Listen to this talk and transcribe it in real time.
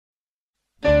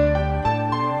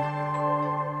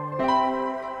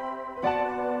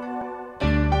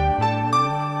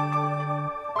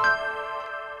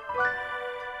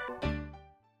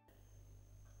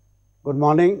Good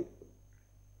morning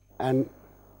and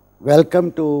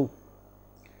welcome to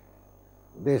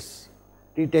this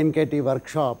T10KT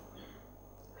workshop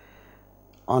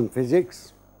on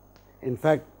physics. In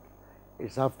fact, it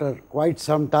is after quite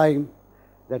some time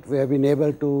that we have been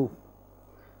able to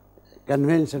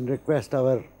convince and request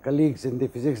our colleagues in the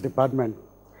physics department.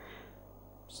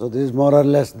 So, this is more or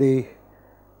less the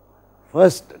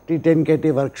first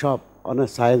T10KT workshop on a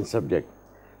science subject.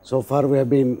 So far, we have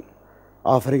been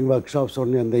offering workshops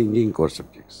only on the engineering core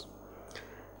subjects.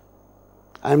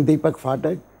 I am Deepak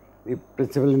Phatak, the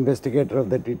principal investigator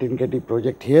of the T10KT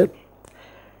project here,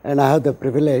 and I have the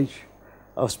privilege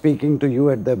of speaking to you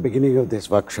at the beginning of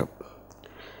this workshop.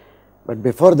 But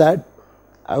before that,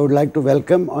 I would like to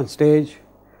welcome on stage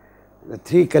the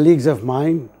three colleagues of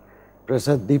mine,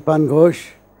 Professor Deepak Ghosh,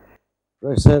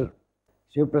 Professor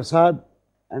Shiv Prasad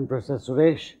and Professor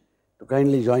Suresh, to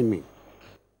kindly join me.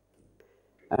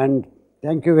 And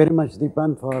thank you very much,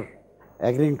 Deepan, for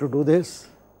agreeing to do this.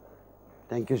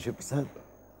 Thank you, Shiv Prasad.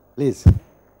 Please.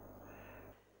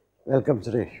 Welcome,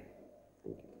 Suresh.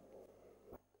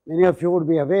 Many of you would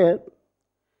be aware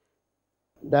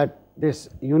that this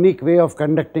unique way of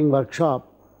conducting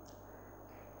workshop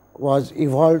was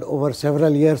evolved over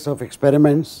several years of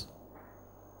experiments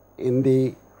in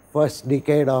the first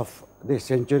decade of this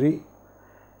century,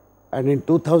 and in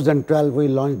 2012 we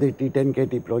launched the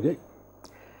T10KT project.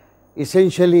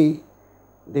 Essentially,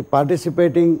 the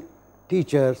participating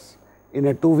teachers in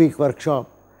a 2-week workshop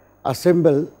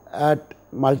assemble at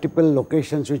multiple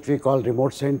locations which we call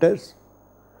remote centers.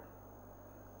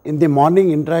 In the morning,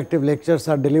 interactive lectures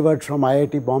are delivered from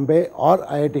IIT Bombay or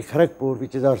IIT Kharagpur,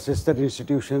 which is our sister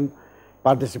institution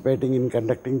participating in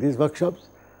conducting these workshops.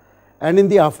 And in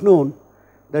the afternoon,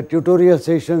 the tutorial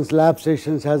sessions, lab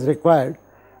sessions as required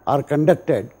are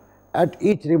conducted at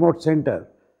each remote center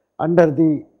under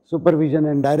the supervision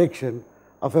and direction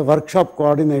of a workshop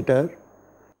coordinator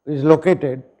who is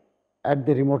located at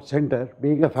the remote center,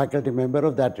 being a faculty member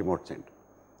of that remote center.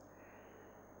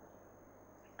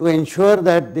 To ensure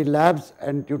that the labs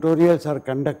and tutorials are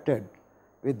conducted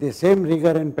with the same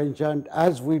rigor and penchant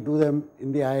as we do them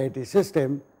in the IIT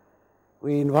system,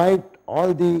 we invite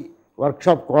all the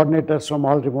workshop coordinators from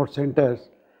all remote centers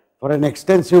for an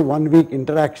extensive 1-week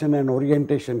interaction and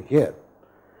orientation here.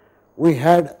 We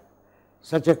had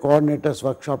such a coordinators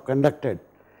workshop conducted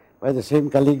by the same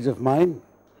colleagues of mine,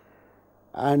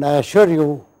 and I assure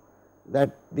you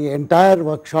that the entire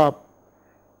workshop,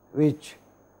 which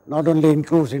not only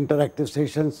includes interactive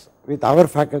sessions with our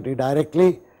faculty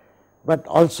directly, but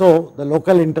also the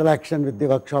local interaction with the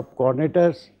workshop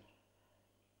coordinators,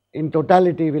 in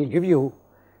totality will give you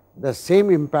the same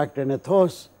impact and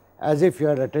ethos as if you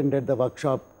had attended the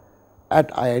workshop at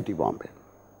IIT Bombay.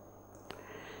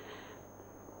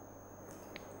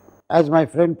 As my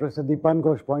friend Professor Deepak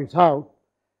Ghosh points out,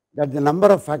 that the number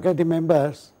of faculty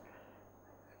members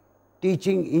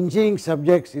teaching engineering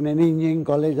subjects in any engineering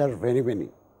college are very many,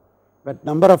 but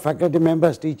number of faculty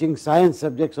members teaching science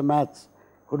subjects or maths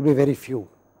could be very few,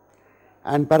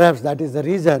 and perhaps that is the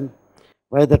reason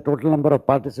why the total number of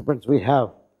participants we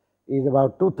have is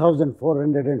about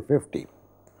 2,450.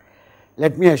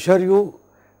 Let me assure you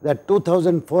that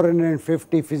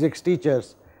 2,450 physics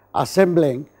teachers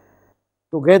assembling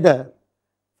together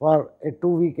for a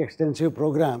 2-week extensive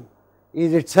program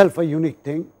is itself a unique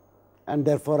thing, and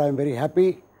therefore I am very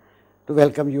happy to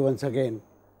welcome you once again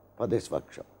for this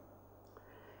workshop.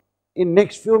 In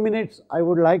next few minutes, I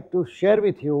would like to share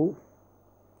with you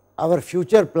our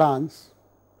future plans,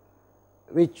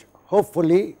 which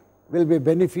hopefully will be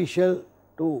beneficial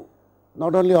to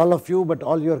not only all of you but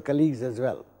all your colleagues as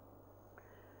well.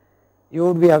 You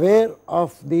would be aware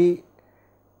of the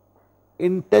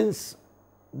intense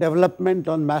development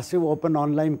on massive open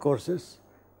online courses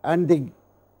and the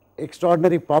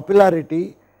extraordinary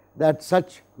popularity that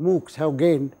such MOOCs have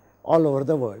gained all over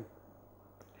the world.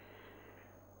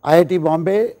 IIT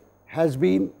Bombay has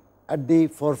been at the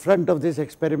forefront of this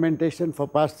experimentation for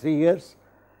past 3 years,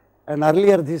 and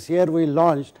earlier this year we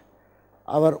launched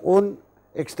our own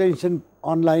extension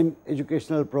online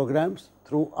educational programs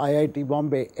through IIT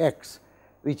Bombay X,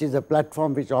 which is a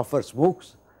platform which offers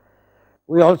MOOCs.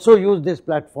 We also use this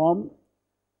platform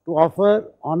to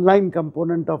offer online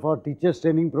component of our teachers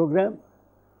training program,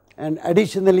 and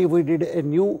additionally we did a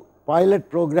new pilot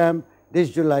program this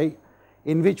July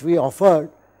in which we offered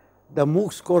the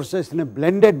MOOCs courses in a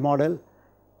blended model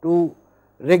to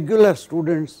regular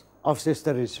students of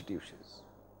sister institutions.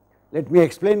 Let me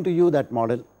explain to you that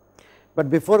model, but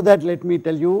before that let me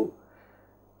tell you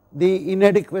the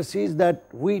inadequacies that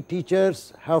we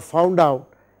teachers have found out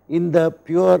in the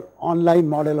pure online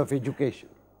model of education.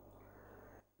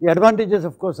 The advantages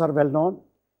of course are well known.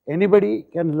 Anybody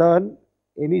can learn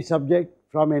any subject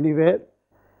from anywhere.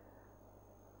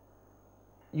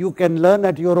 You can learn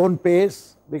at your own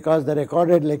pace because the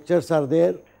recorded lectures are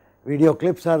there, video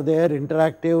clips are there,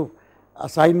 interactive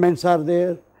assignments are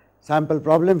there, sample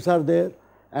problems are there,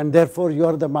 and therefore you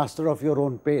are the master of your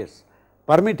own pace,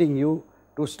 permitting you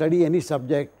to study any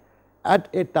subject at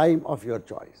a time of your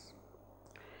choice.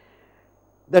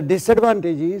 The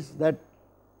disadvantage is that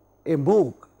a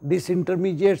MOOC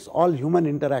disintermediates all human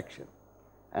interaction,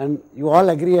 and you all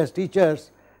agree as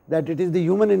teachers that it is the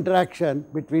human interaction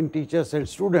between teachers and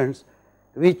students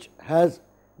which has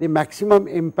the maximum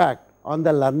impact on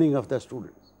the learning of the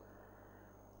students.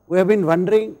 We have been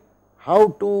wondering how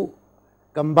to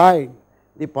combine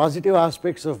the positive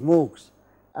aspects of MOOCs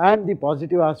and the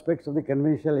positive aspects of the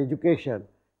conventional education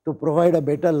to provide a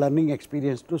better learning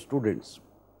experience to students.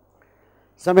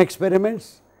 Some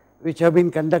experiments which have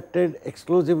been conducted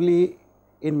exclusively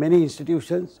in many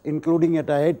institutions, including at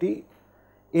IIT,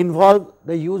 involve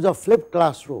the use of flipped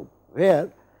classroom,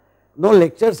 where no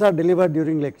lectures are delivered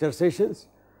during lecture sessions.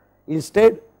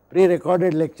 Instead,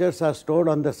 pre-recorded lectures are stored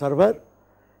on the server.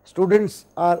 Students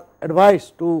are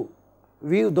advised to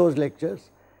view those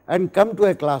lectures and come to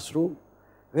a classroom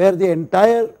where the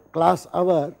entire class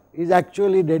hour is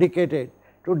actually dedicated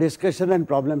to discussion and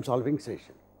problem solving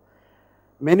session.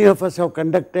 Many of us have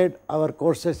conducted our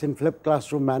courses in flipped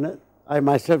classroom manner. I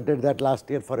myself did that last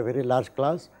year for a very large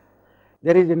class.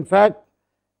 There is in fact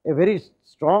a very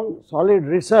strong solid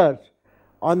research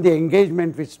on the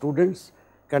engagement with students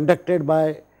conducted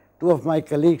by two of my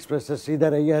colleagues, Professor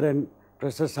Sridhar Iyer and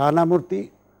Professor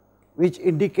Sahanamurthy, which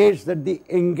indicates that the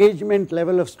engagement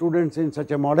level of students in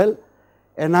such a model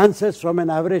enhances from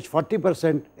an average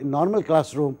 40% in normal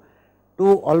classroom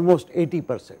to almost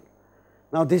 80%.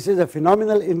 Now, this is a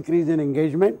phenomenal increase in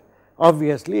engagement.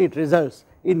 Obviously, it results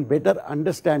in better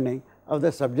understanding of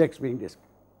the subjects being discussed.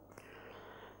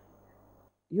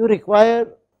 You require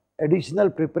additional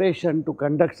preparation to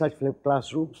conduct such flipped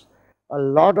classrooms. A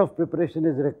lot of preparation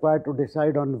is required to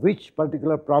decide on which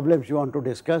particular problems you want to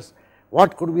discuss,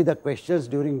 what could be the questions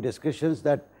during discussions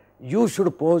that you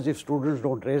should pose if students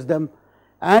don't raise them,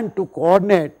 and to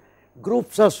coordinate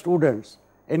groups of students,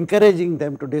 encouraging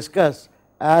them to discuss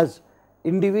as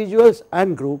individuals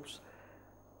and groups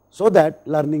so that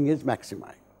learning is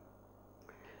maximized.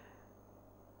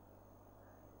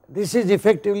 This is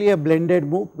effectively a blended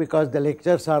MOOC because the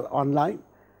lectures are online.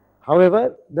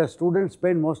 However, the students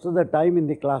spend most of the time in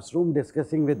the classroom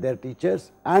discussing with their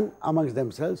teachers and amongst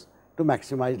themselves to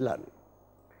maximize learning.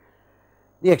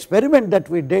 The experiment that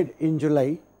we did in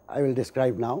July, I will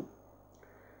describe now.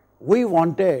 We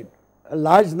wanted a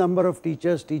large number of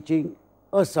teachers teaching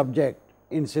a subject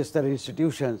in sister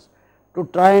institutions to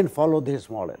try and follow this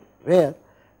model, where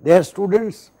their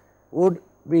students would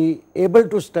be able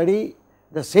to study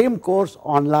the same course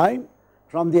online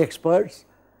from the experts,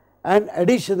 and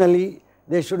additionally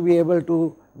they should be able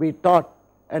to be taught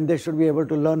and they should be able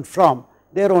to learn from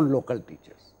their own local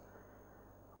teachers.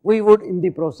 We would in the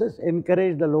process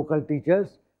encourage the local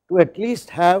teachers to at least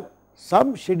have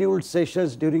some scheduled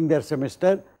sessions during their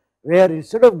semester, where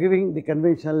instead of giving the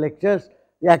conventional lectures,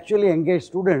 they actually engage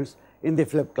students in the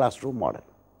flipped classroom model.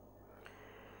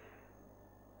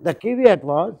 The caveat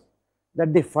was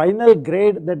that the final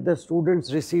grade that the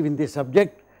students receive in the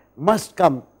subject must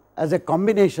come as a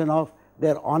combination of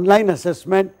their online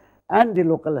assessment and the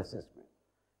local assessment,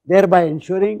 thereby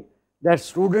ensuring that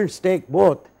students take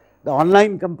both the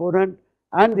online component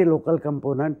and the local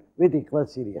component with equal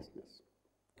seriousness.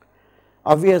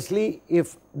 Obviously,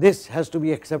 if this has to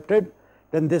be accepted,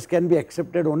 then this can be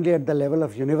accepted only at the level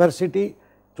of university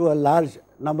through a large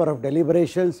number of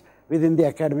deliberations within the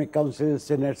academic councils,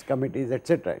 senates, committees,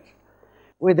 etc.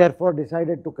 We therefore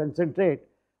decided to concentrate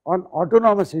on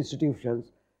autonomous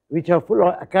institutions which have full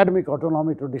academic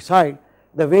autonomy to decide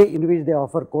the way in which they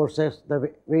offer courses, the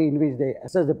way in which they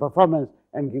assess the performance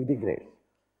and give the grades.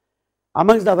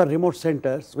 Amongst our remote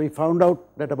centers, we found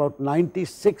out that about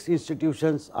 96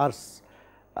 institutions are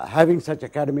having such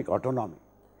academic autonomy.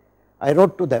 I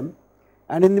wrote to them,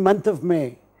 and in the month of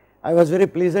May, I was very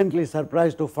pleasantly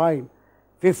surprised to find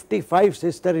 55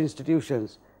 sister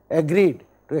institutions agreed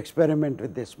to experiment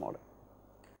with this model.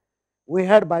 We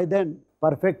had by then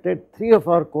perfected 3 of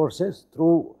our courses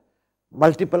through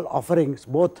multiple offerings,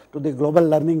 both to the global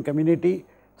learning community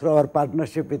through our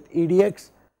partnership with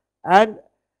EDX, and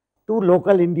to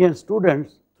local Indian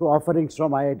students through offerings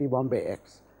from IIT Bombay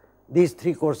X. These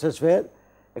 3 courses were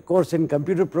a course in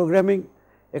computer programming,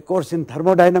 a course in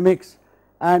thermodynamics,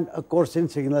 and a course in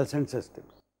signals and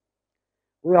systems.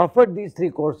 we offered these 3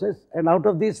 courses, and out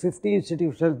of these 50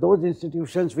 institutions, those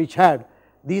institutions which had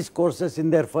these courses in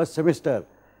their first semester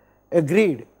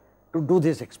agreed to do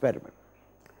this experiment.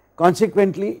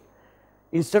 Consequently,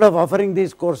 instead of offering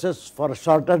these courses for a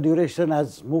shorter duration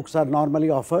as MOOCs are normally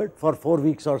offered for 4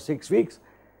 weeks or 6 weeks,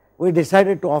 we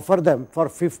decided to offer them for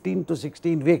 15 to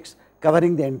 16 weeks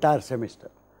covering the entire semester.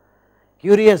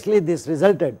 Curiously, this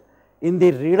resulted in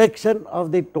the reduction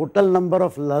of the total number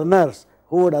of learners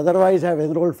who would otherwise have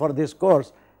enrolled for this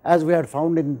course, as we had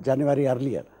found in January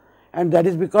earlier. And that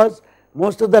is because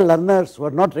most of the learners who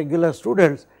are not regular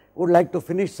students would like to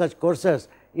finish such courses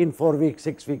in 4 weeks,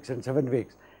 6 weeks and 7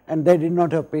 weeks, and they did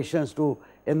not have patience to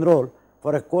enroll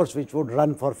for a course which would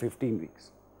run for 15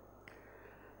 weeks.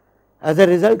 As a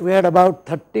result, we had about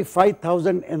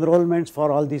 35,000 enrollments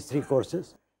for all these 3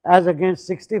 courses, as against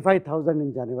 65,000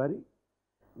 in January.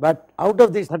 But out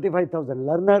of these 35,000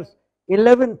 learners,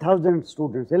 11,000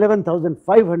 students,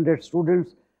 11,500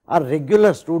 students are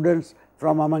regular students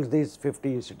from amongst these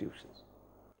 50 institutions.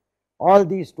 All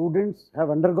these students have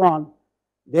undergone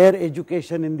their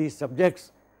education in these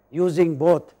subjects using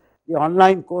both the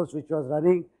online course which was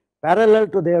running parallel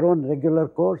to their own regular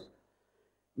course.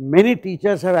 Many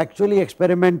teachers have actually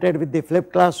experimented with the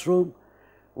flipped classroom.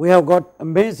 We have got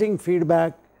amazing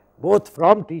feedback both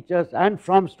from teachers and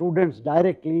from students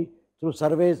directly through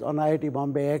surveys on IIT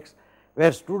Bombay X,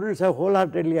 where students have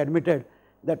wholeheartedly admitted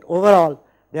that overall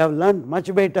they have learned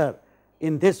much better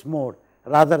in this mode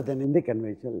rather than in the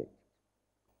conventional lecture.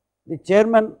 The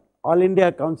chairman, All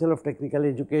India Council of Technical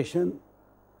Education,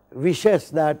 wishes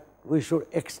that we should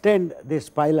extend this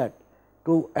pilot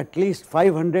to at least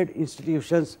 500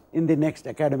 institutions in the next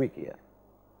academic year,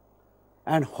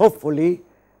 and hopefully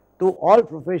to all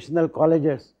professional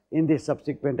colleges in the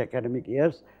subsequent academic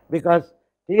years, because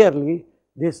clearly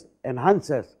this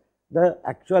enhances the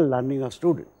actual learning of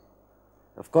students.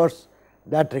 Of course,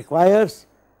 that requires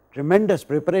tremendous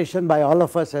preparation by all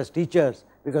of us as teachers,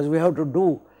 because we have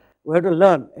to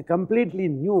learn a completely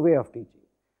new way of teaching.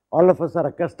 All of us are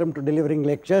accustomed to delivering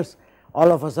lectures,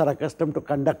 all of us are accustomed to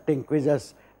conducting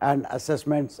quizzes and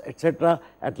assessments, etc.,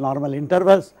 at normal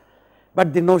intervals.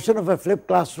 But the notion of a flipped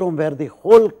classroom where the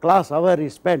whole class hour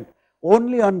is spent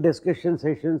only on discussion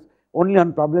sessions, only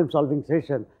on problem solving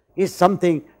session, is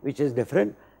something which is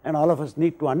different, and all of us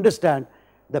need to understand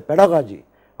the pedagogy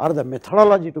or the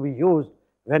methodology to be used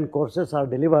when courses are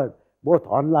delivered both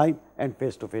online and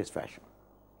face-to-face fashion.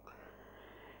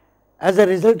 As a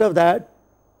result of that,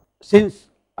 since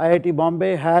IIT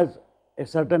Bombay has a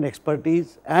certain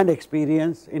expertise and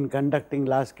experience in conducting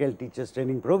large-scale teachers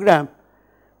training program,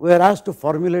 we are asked to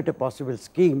formulate a possible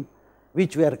scheme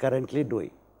which we are currently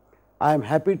doing. I am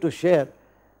happy to share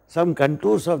some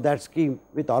contours of that scheme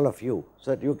with all of you,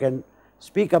 so that you can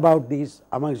speak about these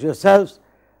amongst yourselves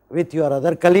with your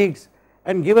other colleagues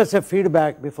and give us a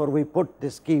feedback before we put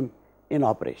this scheme in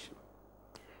operation.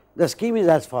 The scheme is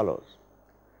as follows.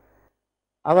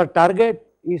 Our target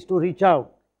is to reach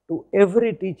out to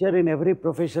every teacher in every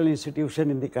professional institution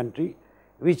in the country,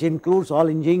 which includes all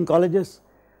engineering colleges,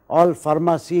 all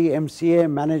pharmacy,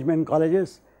 MCA, management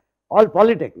colleges, all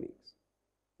polytechnics.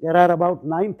 There are about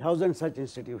 9,000 such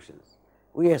institutions.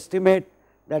 We estimate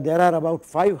that there are about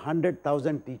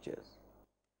 500,000 teachers.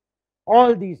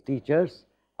 All these teachers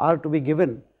are to be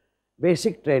given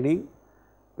basic training,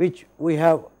 which we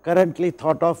have currently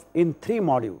thought of in 3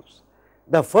 modules.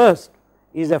 The first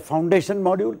is a foundation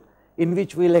module in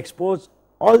which we will expose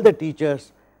all the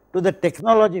teachers to the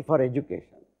technology for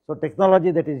education. So,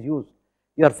 technology that is used,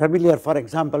 you are familiar, for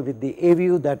example, with the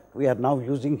AVU that we are now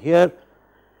using here.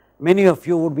 Many of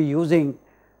you would be using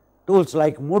tools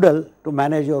like Moodle to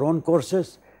manage your own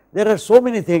courses. There are so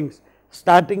many things,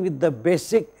 starting with the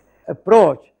basic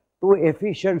approach to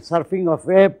efficient surfing of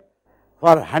web,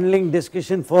 for handling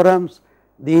discussion forums,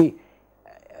 the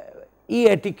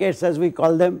e-etiquettes as we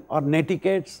call them, or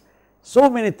netiquettes, so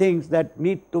many things that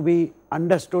need to be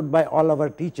understood by all our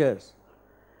teachers.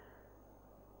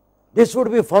 This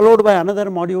would be followed by another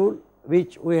module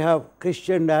which we have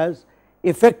christened as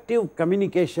effective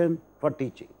communication for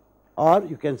teaching, or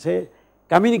you can say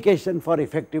communication for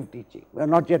effective teaching. We have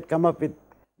not yet come up with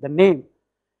the name,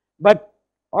 but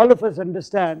all of us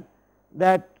understand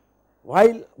that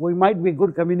while we might be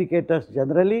good communicators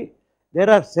generally, there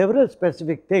are several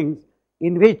specific things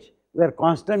in which we are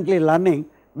constantly learning,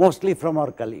 mostly from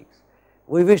our colleagues.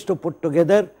 We wish to put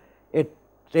together a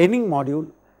training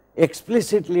module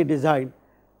explicitly designed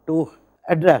to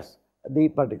address the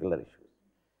particular issues.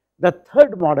 The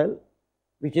third model,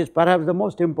 which is perhaps the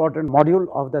most important module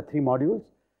of the 3 modules,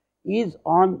 is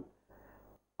on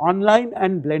online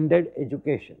and blended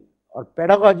education, or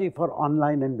Pedagogy for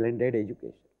Online and Blended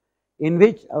Education, in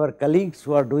which our colleagues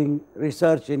who are doing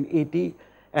research in ET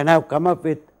and have come up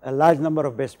with a large number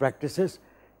of best practices,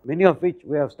 many of which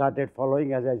we have started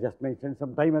following, as I just mentioned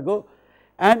some time ago,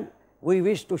 and we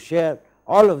wish to share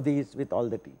all of these with all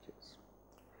the teachers.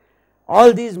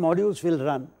 All these modules will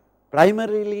run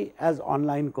primarily as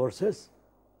online courses,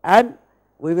 and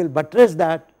we will buttress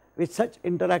that with such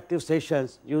interactive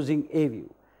sessions using AView.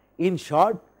 In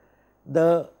short,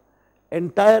 the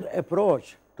entire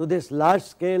approach to this large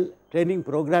scale training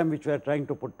program which we are trying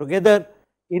to put together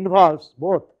involves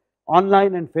both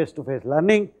online and face to face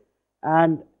learning,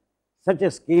 and such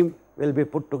a scheme will be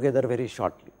put together very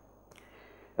shortly.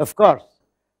 Of course,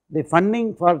 the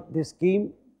funding for this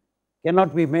scheme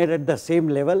cannot be made at the same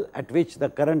level at which the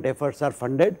current efforts are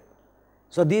funded.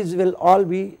 So, these will all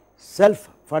be self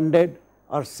funded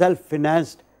or self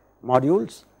financed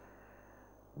modules.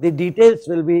 The details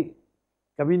will be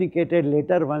communicated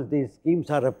later once these schemes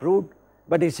are approved,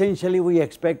 but essentially we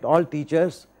expect all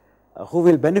teachers who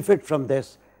will benefit from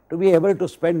this to be able to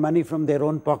spend money from their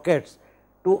own pockets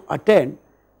to attend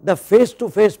the face to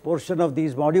face portion of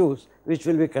these modules which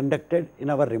will be conducted in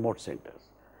our remote centers.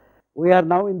 We are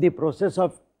now in the process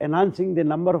of enhancing the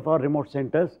number of our remote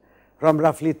centers from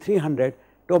roughly 300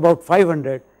 to about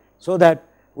 500, so that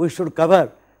we should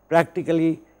cover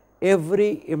practically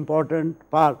every important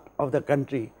part of the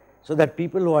country, so that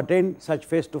people who attend such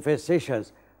face to face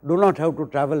sessions do not have to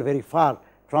travel very far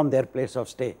from their place of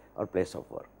stay or place of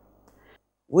work.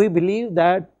 We believe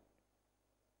that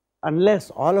unless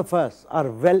all of us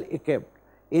are well equipped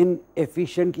in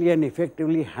efficiently and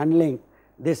effectively handling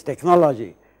this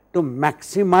technology to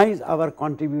maximize our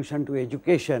contribution to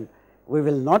education, we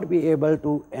will not be able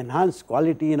to enhance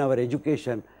quality in our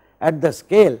education at the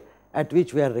scale at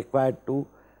which we are required to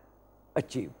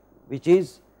achieve, which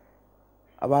is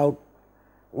about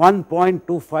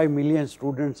 1.25 million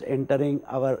students entering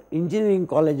our engineering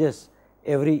colleges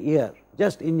every year,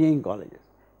 just engineering colleges.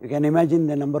 You can imagine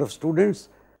the number of students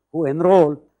who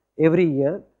enroll every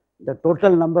year. The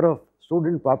total number of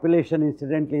student population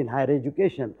incidentally in higher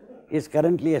education is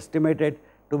currently estimated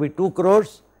to be 2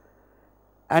 crores,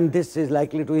 and this is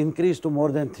likely to increase to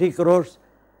more than 3 crores.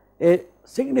 A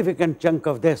significant chunk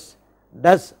of this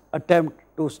does attempt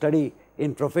to study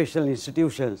in professional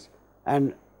institutions,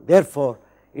 and therefore,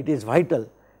 it is vital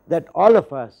that all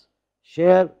of us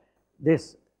share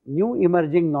this new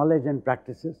emerging knowledge and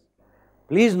practices.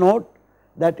 Please note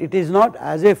that it is not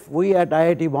as if we at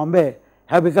IIT Bombay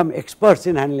have become experts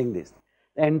in handling this.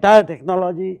 The entire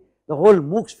technology, the whole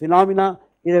MOOCs phenomena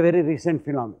is a very recent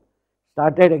phenomenon,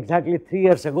 started exactly 3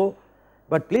 years ago,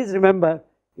 but please remember,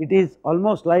 it is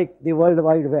almost like the World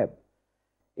Wide Web.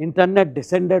 Internet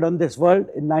descended on this world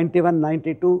in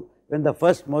 91-92 when the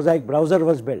first Mosaic browser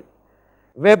was built.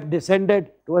 Web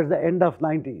descended towards the end of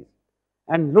 90s,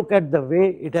 and look at the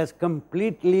way it has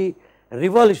completely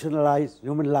revolutionized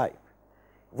human life.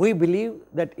 We believe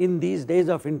that in these days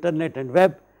of internet and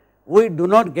web, we do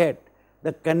not get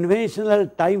the conventional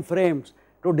time frames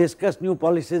to discuss new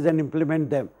policies and implement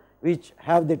them, which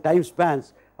have the time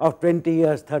spans of 20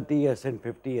 years, 30 years and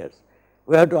 50 years.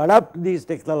 We have to adapt these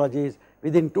technologies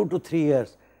within 2 to 3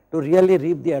 years to really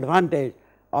reap the advantage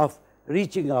of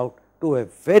reaching out to a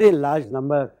very large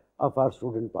number of our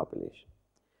student population.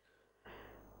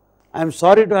 I am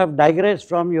sorry to have digressed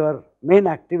from your main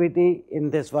activity in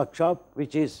this workshop,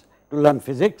 which is to learn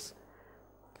physics,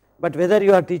 but whether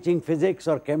you are teaching physics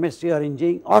or chemistry or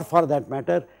engineering, or for that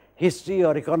matter history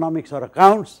or economics or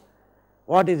accounts,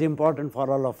 what is important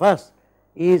for all of us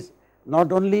is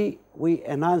not only we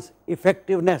enhance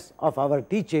effectiveness of our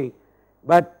teaching,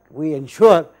 but we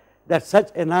ensure that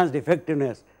such enhanced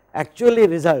effectiveness actually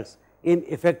results in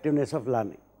effectiveness of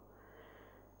learning.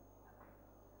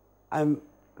 I am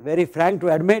very frank to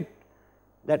admit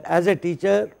that as a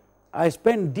teacher, I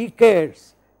spent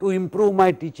decades to improve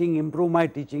my teaching,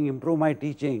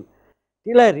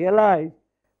 till I realized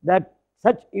that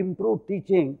such improved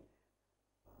teaching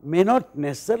may not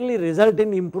necessarily result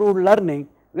in improved learning,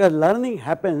 because learning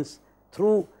happens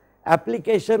through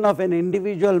application of an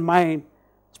individual mind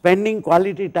spending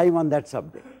quality time on that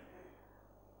subject.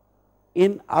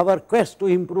 In our quest to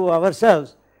improve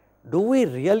ourselves, do we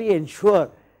really ensure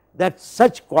that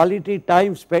such quality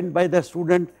time spent by the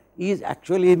student is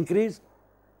actually increased?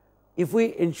 If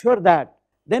we ensure that,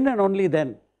 then and only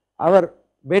then our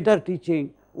better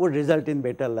teaching would result in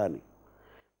better learning.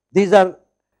 These are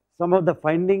some of the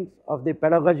findings of the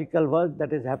pedagogical work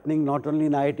that is happening not only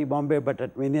in IIT Bombay, but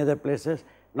at many other places,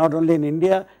 not only in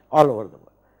India, all over the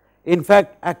world. In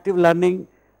fact, active learning,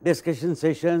 discussion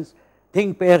sessions,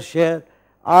 think, pair, share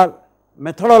are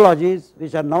methodologies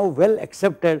which are now well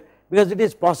accepted, because it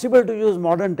is possible to use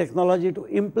modern technology to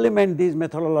implement these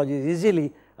methodologies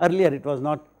easily. Earlier it was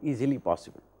not easily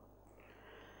possible.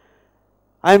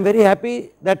 I am very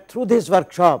happy that through this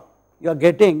workshop you are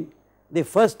getting the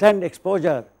first hand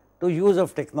exposure to use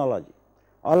of technology.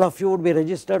 All of you would be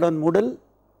registered on Moodle,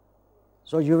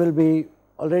 so you will be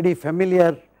already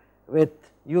familiar with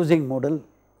using Moodle.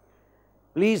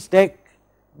 Please take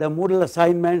the Moodle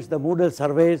assignments, the Moodle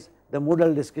surveys, the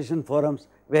Moodle discussion forums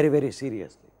very, very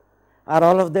seriously. Are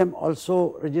all of them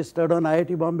also registered on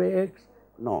IIT Bombay X?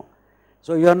 No.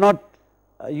 So, you are not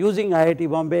using IIT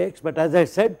Bombay X, but as I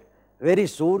said, very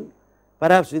soon,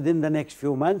 perhaps within the next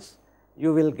few months,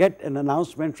 you will get an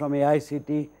announcement from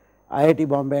AICT, IIT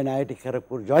Bombay and IIT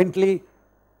Kharagpur jointly.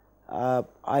 I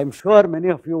am sure many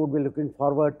of you would be looking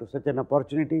forward to such an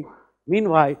opportunity.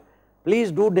 Meanwhile,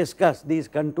 please do discuss these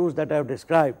contours that I have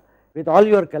described with all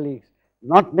your colleagues,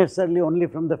 not necessarily only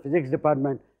from the physics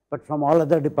department, but from all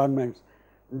other departments.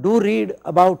 Do read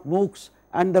about MOOCs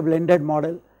and the blended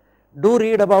model. Do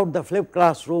read about the flipped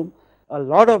classroom. A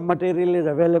lot of material is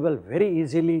available very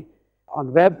easily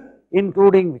on web,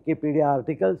 including Wikipedia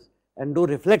articles, and do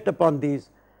reflect upon these.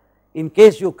 In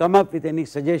case you come up with any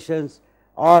suggestions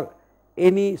or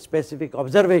any specific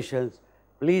observations,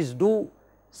 please do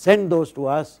send those to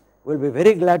us. We will be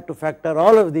very glad to factor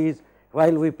all of these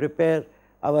while we prepare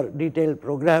our detailed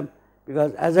program,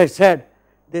 because as I said,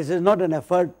 this is not an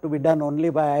effort to be done only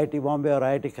by IIT Bombay or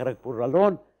IIT Kharagpur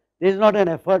alone. This is not an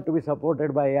effort to be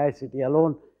supported by AICT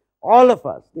alone. All of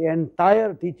us, the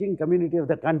entire teaching community of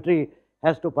the country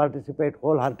has to participate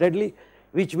wholeheartedly,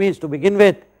 which means to begin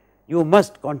with, you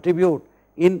must contribute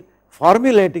in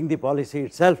formulating the policy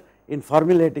itself, in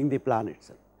formulating the plan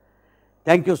itself.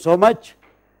 Thank you so much,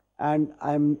 and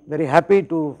I am very happy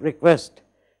to request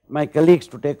my colleagues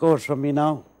to take over from me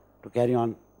now to carry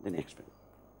on the next one.